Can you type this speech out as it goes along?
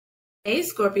Hey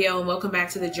Scorpio, and welcome back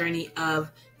to the journey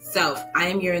of self. I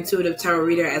am your intuitive tarot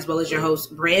reader as well as your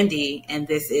host, Brandy, and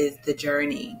this is The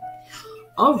Journey.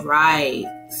 All right,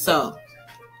 so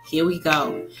here we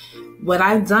go. What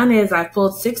I've done is I've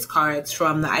pulled 6 cards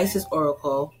from the Isis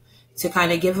Oracle to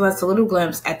kind of give us a little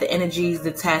glimpse at the energies,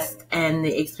 the tests, and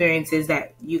the experiences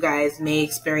that you guys may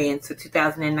experience in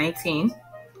 2019.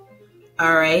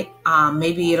 All right,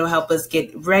 maybe it'll help us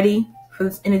get ready for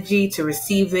this energy, to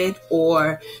receive it,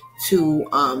 or to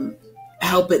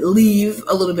help it leave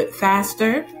a little bit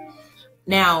faster.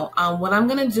 Now, what I'm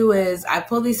going to do is I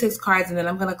pull these 6 cards and then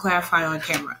I'm going to clarify on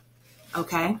camera.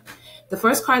 Okay? The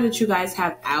first card that you guys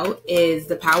have out is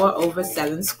the Power over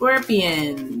 7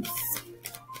 Scorpions.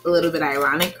 A little bit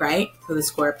ironic, right? For the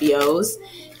Scorpios.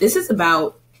 This is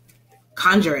about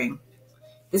conjuring.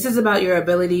 This is about your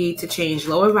ability to change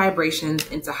lower vibrations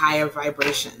into higher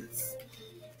vibrations.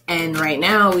 And right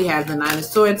now we have the 9 of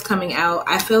Swords coming out.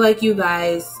 I feel like you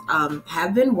guys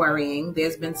have been worrying.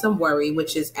 There's been some worry,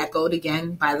 which is echoed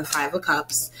again by the 5 of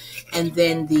Cups. And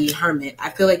then the Hermit. I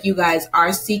feel like you guys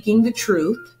are seeking the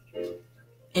truth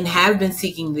and have been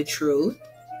seeking the truth.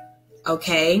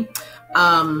 Okay.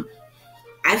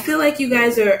 I feel like you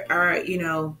guys are,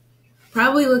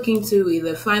 probably looking to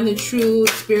either find the truth,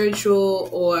 spiritual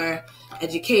or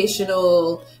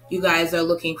educational. You guys are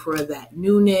looking for that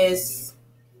newness,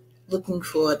 looking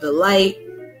for the light.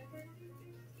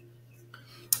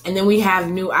 And then we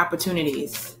have new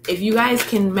opportunities. If you guys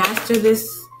can master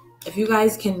this,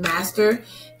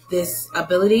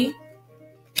 ability,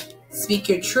 speak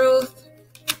your truth,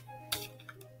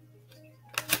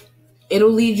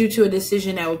 it'll lead you to a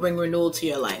decision that will bring renewal to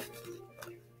your life.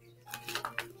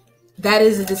 That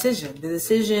is a decision. The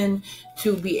decision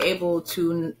to be able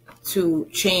to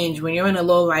change when you're in a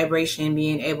low vibration,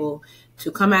 being able to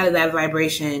come out of that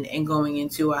vibration and going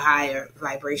into a higher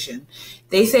vibration.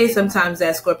 They say sometimes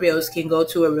that Scorpios can go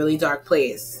to a really dark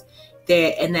place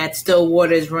there, and that still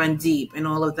waters run deep and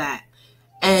all of that.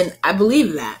 And I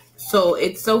believe that. So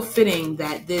it's so fitting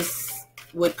that this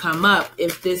would come up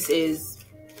if this is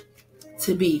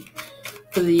to be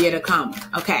for the year to come.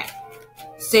 Okay.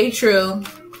 Stay true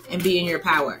and be in your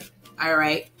power. All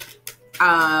right.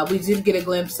 We did get a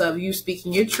glimpse of you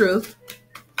speaking your truth,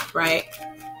 right?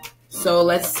 So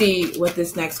let's see what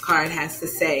this next card has to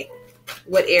say.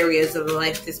 What areas of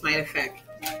life this might affect.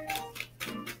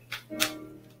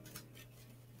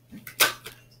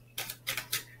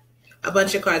 A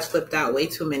bunch of cards flipped out, way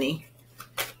too many.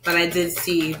 But I did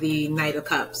see the Knight of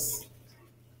Cups.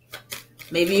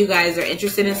 Maybe you guys are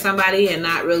interested in somebody and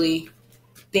not really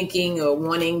thinking or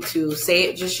wanting to say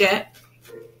it just yet.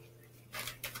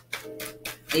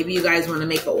 Maybe you guys want to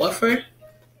make an offer.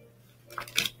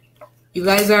 You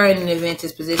guys are in an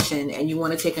advantageous position and you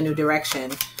want to take a new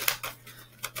direction.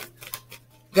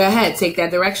 Go ahead, take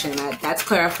that direction. That's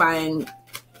clarifying.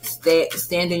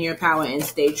 Stand in your power and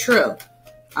stay true.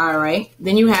 All right.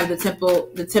 Then you have the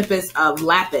Tempest of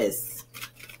Lapis.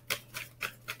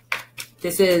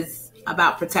 This is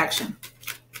about protection.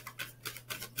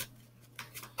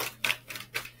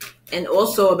 And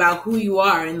also about who you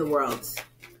are in the world.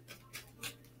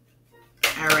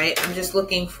 All right. I'm just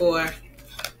looking for...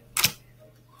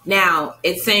 Now,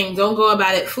 it's saying don't go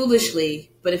about it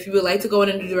foolishly, but if you would like to go in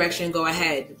a new direction, go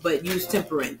ahead. But use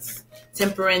temperance.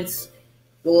 Temperance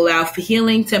will allow for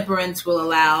healing. Temperance will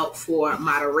allow for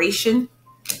moderation.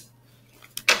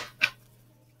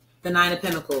 The 9 of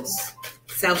Pentacles.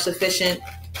 Self-sufficient.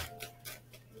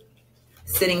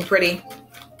 Sitting pretty.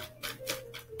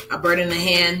 A bird in the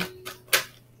hand.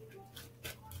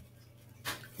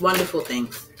 Wonderful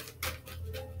things.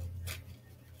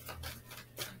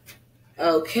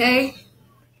 Okay.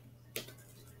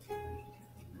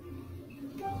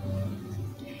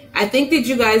 I think that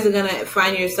you guys are going to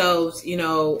find yourselves,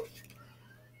 let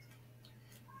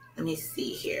me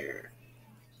see here.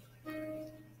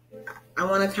 I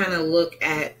want to kind of look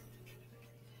at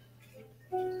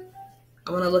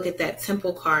that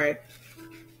Temple card.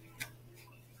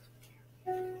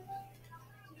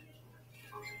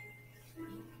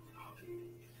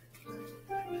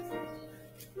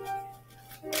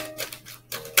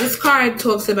 This card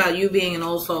talks about you being an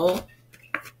old soul.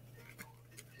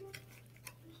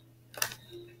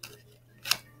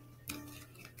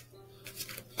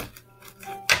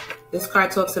 This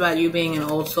card talks about you being an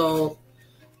old soul.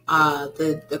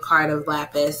 The card of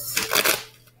Lapis.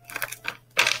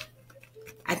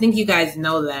 I think you guys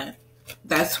know that.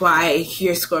 That's why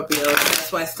you're Scorpio.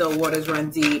 That's why still waters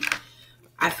run deep.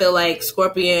 I feel like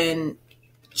Scorpion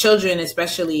children,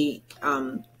 especially,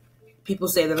 people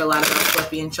say that a lot about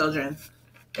Scorpion children,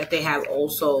 that they have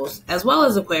old souls, as well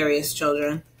as Aquarius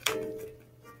children.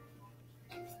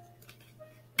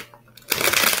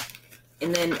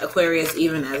 And then Aquarius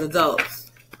even as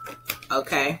adults.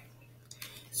 Okay?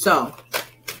 So,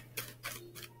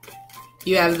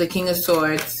 you have the King of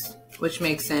Swords, which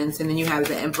makes sense. And then you have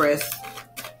the Empress.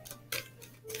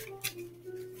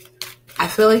 I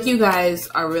feel like you guys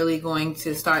are really going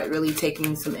to start really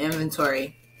taking some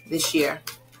inventory this year.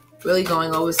 Really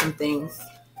going over some things.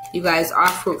 You guys are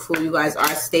fruitful. You guys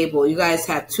are stable. You guys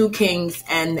have 2 kings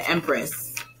and the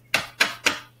Empress.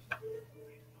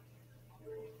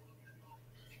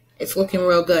 It's looking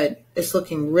real good. It's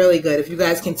looking really good. If you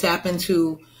guys can tap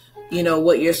into, you know,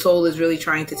 what your soul is really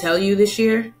trying to tell you this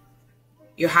year,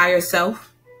 your higher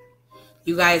self,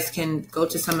 you guys can go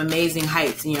to some amazing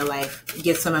heights in your life.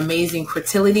 Get some amazing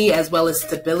fertility as well as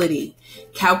stability.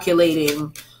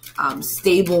 Calculating,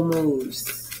 stable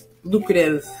moves.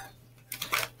 Lucrative.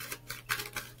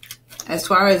 As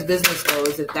far as business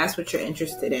goes, if that's what you're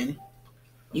interested in,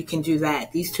 you can do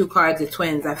that. These 2 cards are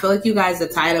twins. I feel like you guys are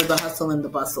tired of the hustle and the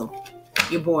bustle.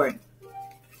 You're bored.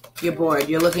 You're bored.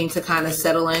 You're looking to kind of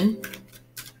settle in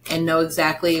and know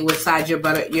exactly what side your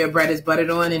bread is buttered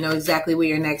on, and know exactly where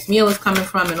your next meal is coming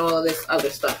from, and all of this other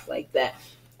stuff like that.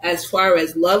 As far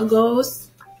as love goes,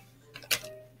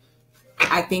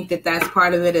 I think that that's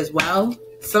part of it as well.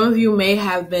 Some of you may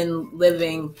have been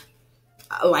living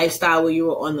a lifestyle where you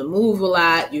were on the move a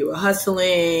lot, you were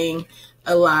hustling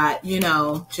a lot, you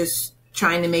know, just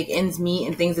trying to make ends meet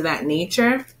and things of that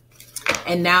nature.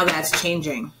 And now that's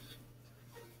changing.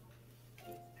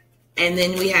 And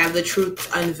then we have the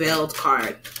Truth Unveiled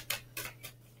card.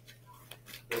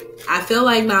 I feel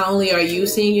like not only are you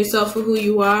seeing yourself for who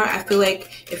you are, I feel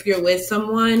like if you're with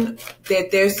someone,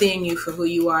 that they're seeing you for who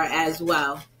you are as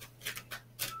well.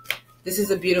 This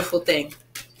is a beautiful thing.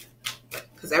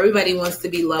 Because everybody wants to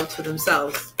be loved for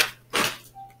themselves.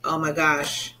 Oh my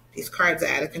gosh. These cards are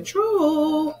out of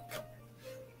control.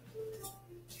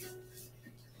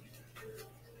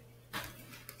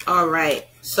 All right.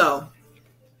 So,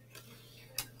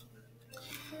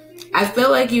 I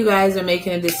feel like you guys are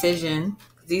making a decision.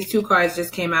 These 2 cards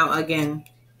just came out again.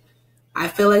 I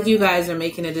feel like you guys are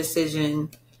making a decision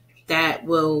that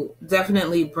will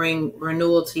definitely bring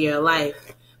renewal to your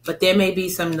life. But there may be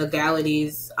some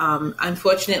legalities.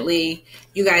 Unfortunately,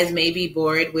 you guys may be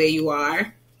bored where you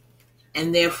are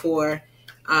and therefore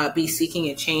be seeking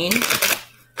a change.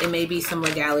 There may be some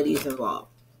legalities involved.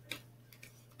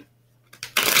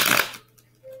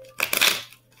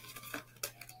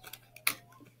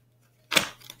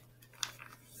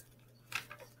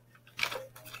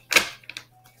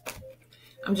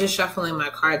 I'm just shuffling my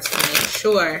cards to make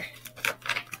sure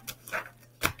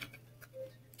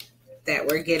that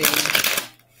we're getting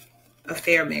a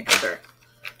fair mixture.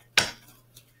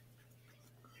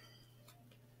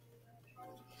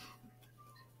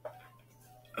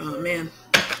 Oh, man.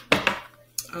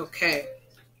 Okay.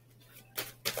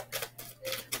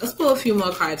 Let's pull a few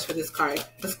more cards for this card.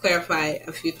 Let's clarify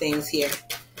a few things here.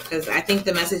 Because I think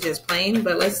the message is plain,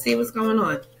 but let's see what's going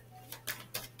on.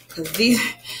 Because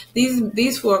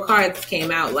these 4 cards came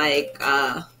out like,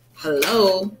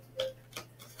 hello.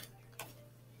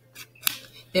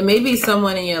 There may be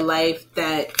someone in your life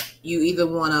that you either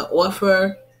want to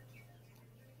offer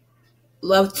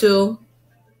love to.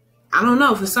 I don't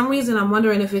know. For some reason, I'm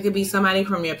wondering if it could be somebody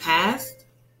from your past.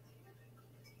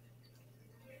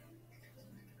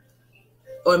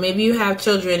 Or maybe you have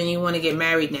children and you want to get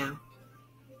married now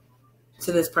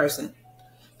to this person.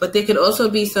 But there could also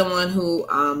be someone who,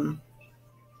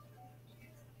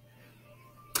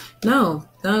 no.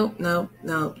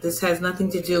 This has nothing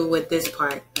to do with this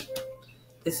part.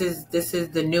 This is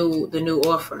the new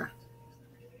offer.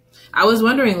 I was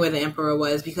wondering where the Emperor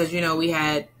was because, you know, we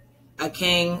had a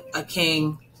king,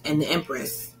 and the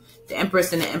Empress. The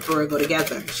Empress and the Emperor go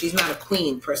together. She's not a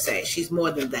queen per se. She's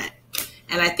more than that.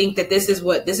 And I think that this is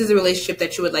a relationship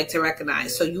that you would like to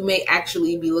recognize. So you may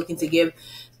actually be looking to give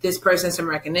this person some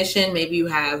recognition. Maybe you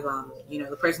have,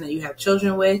 the person that you have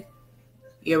children with.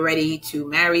 You're ready to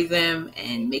marry them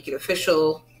and make it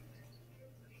official.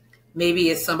 Maybe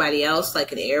it's somebody else,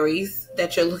 like an Aries,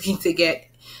 that you're looking to get,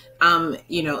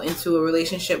 into a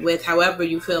relationship with. However,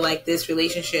 you feel like this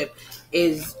relationship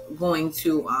is going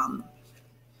to,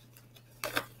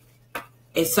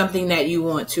 it's something that you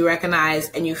want to recognize,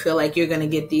 and you feel like you're going to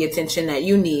get the attention that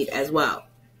you need as well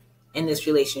in this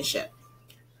relationship.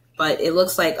 But it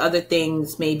looks like other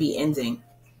things may be ending,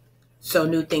 so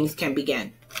new things can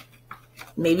begin.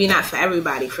 Maybe not for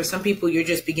everybody. For some people, you're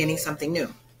just beginning something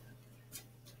new.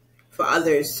 For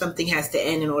others, something has to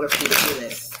end in order for you to do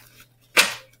this.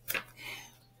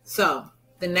 So,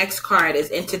 the next card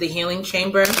is Enter the Healing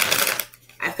Chamber.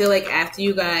 I feel like after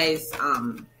you guys,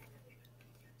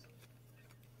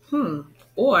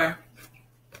 or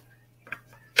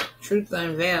Truth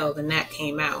Unveiled, and that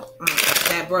came out.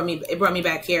 That brought me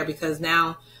back here, because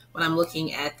now when I'm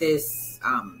looking at this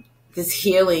this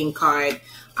healing card,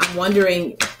 I'm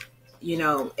wondering,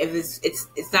 if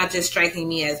it's not just striking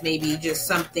me as maybe just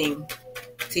something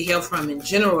to heal from in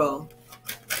general.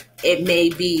 It may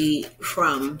be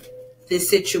from this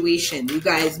situation. You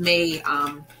guys may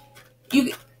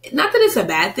not that it's a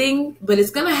bad thing, but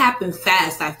it's gonna happen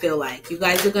fast. I feel like you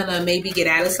guys are gonna maybe get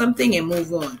out of something and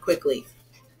move on quickly.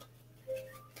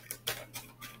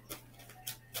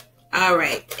 All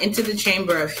right, into the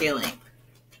Chamber of Healing.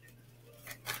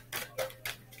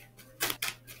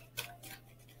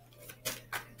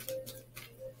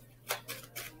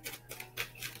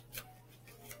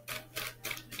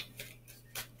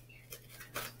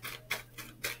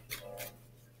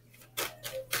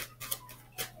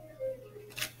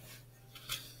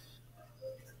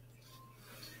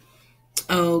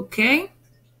 Okay.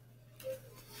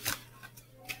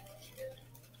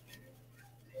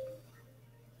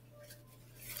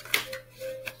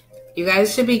 You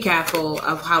guys should be careful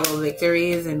of hollow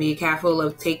victories and be careful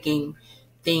of taking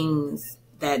things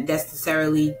that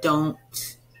necessarily that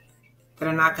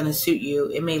are not going to suit you.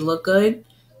 It may look good,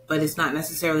 but it's not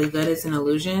necessarily good. It's an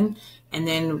illusion. And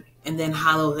then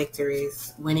hollow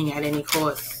victories, winning at any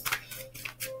cost.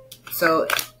 So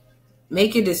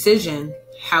make your decision.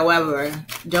 However,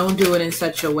 don't do it in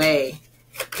such a way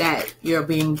that you're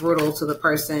being brutal to the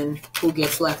person who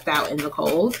gets left out in the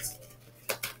cold.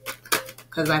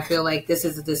 Because I feel like this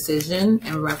is a decision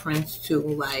in reference to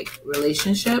like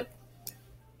relationship.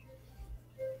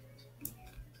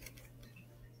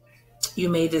 You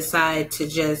may even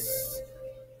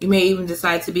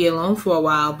decide to be alone for a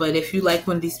while. But if you like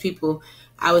one of these people,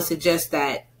 I would suggest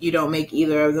that you don't make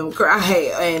either of them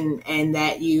cry, and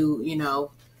that you do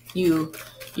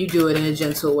it in a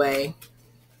gentle way.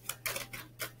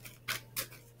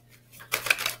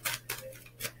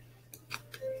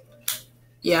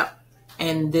 Yep.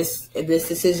 And this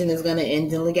decision is going to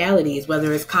end in legalities,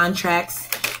 whether it's contracts,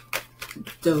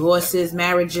 divorces,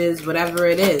 marriages, whatever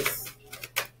it is.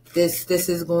 This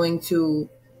is going to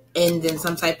end in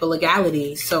some type of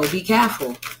legality. So be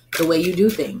careful the way you do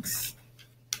things.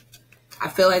 I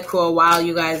feel like for a while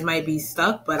you guys might be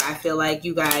stuck, but I feel like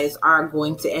you guys are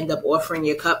going to end up offering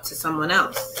your cup to someone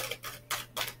else,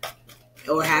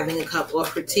 or having a cup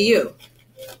offered to you.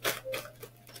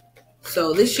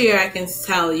 So this year I can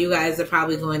tell you guys are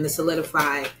probably going to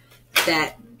solidify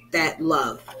that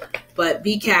love. But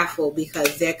be careful,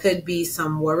 because there could be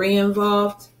some worry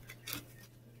involved.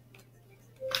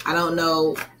 I don't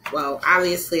know. Well,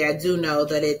 obviously I do know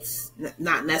that it's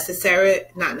not necessary,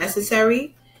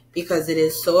 because it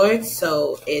is swords.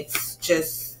 So it's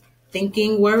just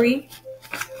thinking worry.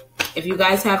 If you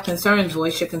guys have concerns,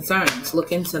 voice your concerns.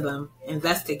 Look into them.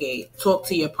 Investigate. Talk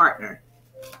to your partner.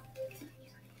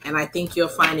 And I think you'll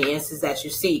find the answers that you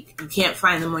seek. You can't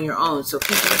find them on your own. So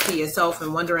keeping it to yourself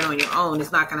and wondering on your own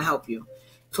is not going to help you.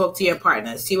 Talk to your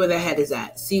partner. See where their head is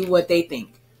at. See what they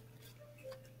think.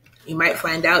 You might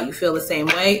find out you feel the same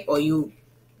way, or you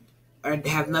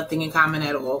have nothing in common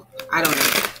at all. I don't know.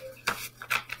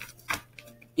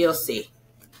 You'll see.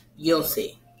 You'll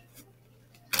see.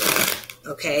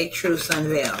 Okay, Truth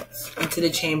Unveiled. Into the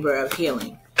Chamber of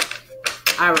Healing.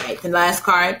 All right, the last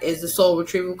card is the Soul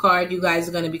Retrieval card. You guys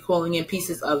are going to be calling in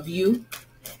pieces of you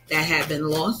that have been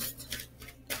lost.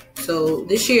 So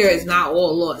this year is not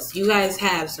all lost. You guys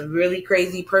have some really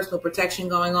crazy personal protection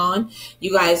going on.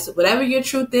 You guys, whatever your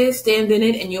truth is, stand in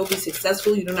it and you'll be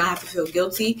successful. You do not have to feel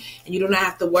guilty and you do not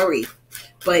have to worry.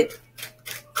 But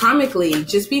karmically,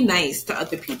 just be nice to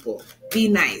other people. Be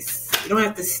nice. You don't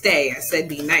have to stay. I said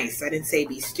be nice. I didn't say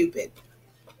be stupid.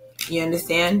 You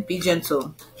understand? Be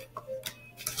gentle.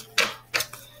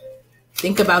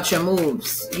 Think about your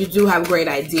moves. You do have great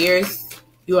ideas.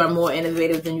 You are more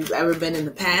innovative than you've ever been in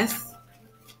the past.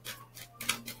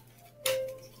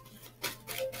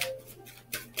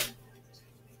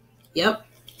 Yep.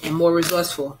 And more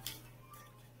resourceful.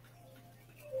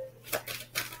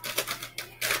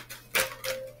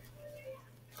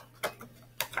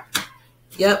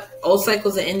 Yep. Old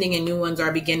cycles are ending and new ones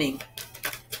are beginning.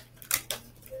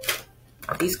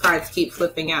 These cards keep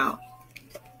flipping out.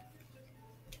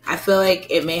 I feel like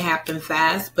it may happen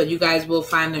fast, but you guys will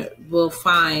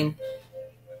find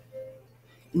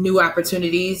new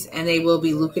opportunities, and they will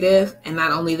be lucrative. And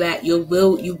not only that, you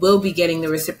will be getting the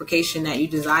reciprocation that you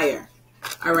desire.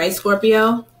 All right,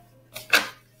 Scorpio.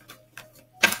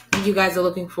 You guys are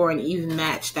looking for an even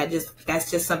match. That's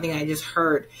just something I just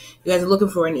heard. You guys are looking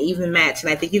for an even match,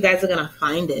 and I think you guys are gonna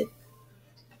find it.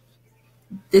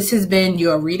 This has been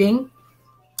your reading.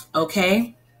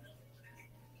 Okay.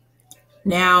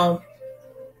 Now,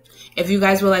 if you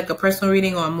guys would like a personal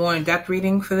reading or a more in-depth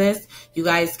reading for this, you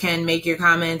guys can make your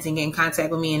comments and get in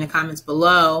contact with me in the comments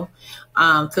below.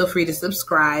 Feel free to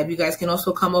subscribe. You guys can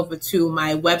also come over to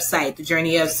my website,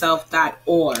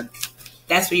 thejourneyofself.org.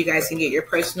 That's where you guys can get your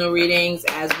personal readings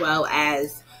as well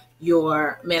as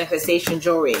your manifestation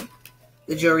jewelry.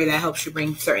 The jewelry that helps you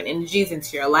bring certain energies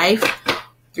into your life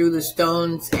through the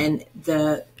stones and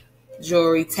the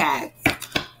jewelry tags.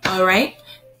 All right.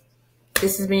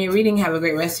 This has been your reading. Have a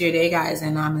great rest of your day, guys,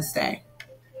 and namaste.